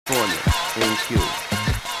INQ.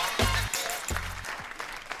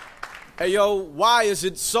 Hey yo, why is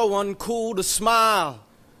it so uncool to smile?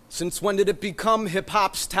 Since when did it become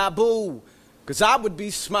hip-hop's taboo? 'Cause I would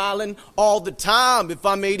be smiling all the time if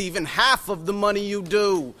I made even half of the money you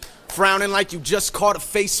do. Frowning like you just caught a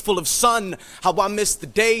face full of sun. How I miss the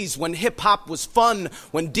days when hip-hop was fun.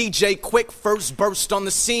 When DJ Quick first burst on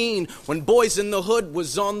the scene. When Boys in the Hood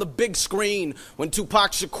was on the big screen. When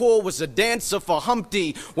Tupac Shakur was a dancer for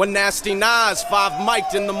Humpty. When Nasty Nas 5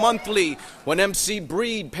 mic'd in the monthly. When MC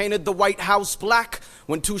Breed painted the White House black.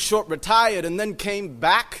 When Too Short retired and then came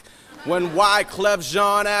back. When Wyclef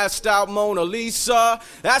Jean asked out Mona Lisa,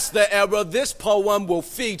 that's the era this poem will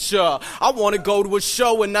feature. I want to go to a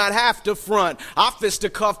show and not have to front. I fist a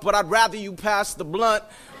cuff, but I'd rather you pass the blunt.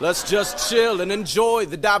 Let's just chill and enjoy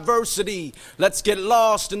the diversity. Let's get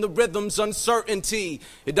lost in the rhythm's uncertainty.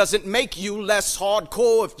 It doesn't make you less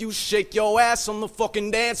hardcore if you shake your ass on the fucking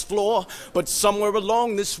dance floor. But somewhere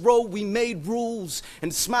along this road we made rules,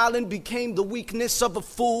 and smiling became the weakness of a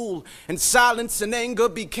fool, and silence and anger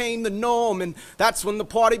became the norm, and that's when the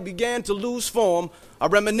party began to lose form. I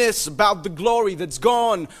reminisce about the glory that's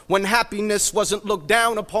gone, when happiness wasn't looked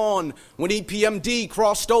down upon, when EPMD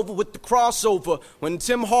crossed over with the crossover, when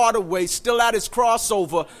Tim Hardaway still at his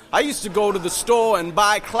crossover. I used to go to the store and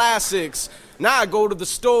buy classics. Now I go to the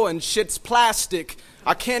store and shit's plastic.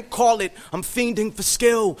 I can't call it, I'm fiending for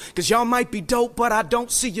skill, 'cause y'all might be dope, but I don't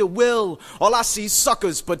see your will. All I see is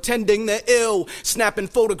suckers pretending they're ill, snapping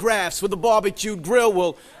photographs with a barbecued grill.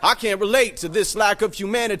 Well, I can't relate to this lack of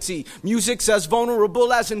humanity. Music's as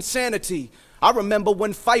vulnerable as insanity. I remember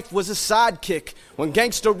when Fife was a sidekick, when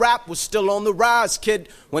gangster rap was still on the rise, kid,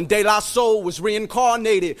 when De La Soul was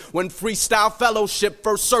reincarnated, when Freestyle Fellowship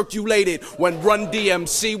first circulated, when Run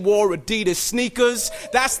DMC wore Adidas sneakers.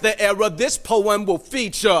 That's the era this poem will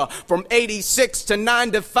feature, from 86 to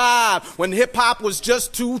 95, when hip-hop was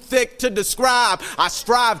just too thick to describe. I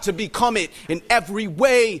strive to become it in every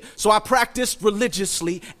way, so I practiced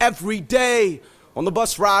religiously every day. On the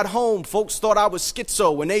bus ride home, folks thought I was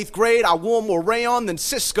schizo. In 8th grade, I wore more rayon than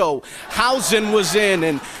Cisco. Housing was in,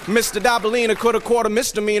 and Mr. Dabalina could have caught a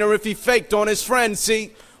misdemeanor if he faked on his friends.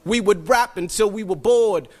 See, we would rap until we were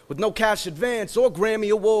bored, with no cash advance or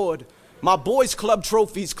Grammy Award. My boys' club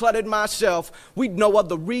trophies cluttered my shelf. We'd no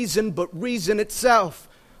other reason but reason itself.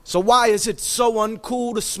 So why is it so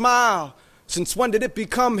uncool to smile? Since when did it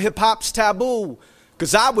become hip-hop's taboo?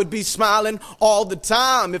 'Cause I would be smiling all the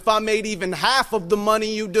time if I made even half of the money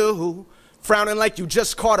you do. Frowning like you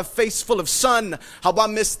just caught a face full of sun. How I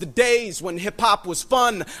miss the days when hip-hop was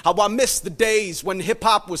fun. How I miss the days when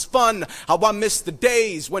hip-hop was fun. How I miss the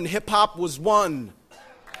days when hip-hop was one.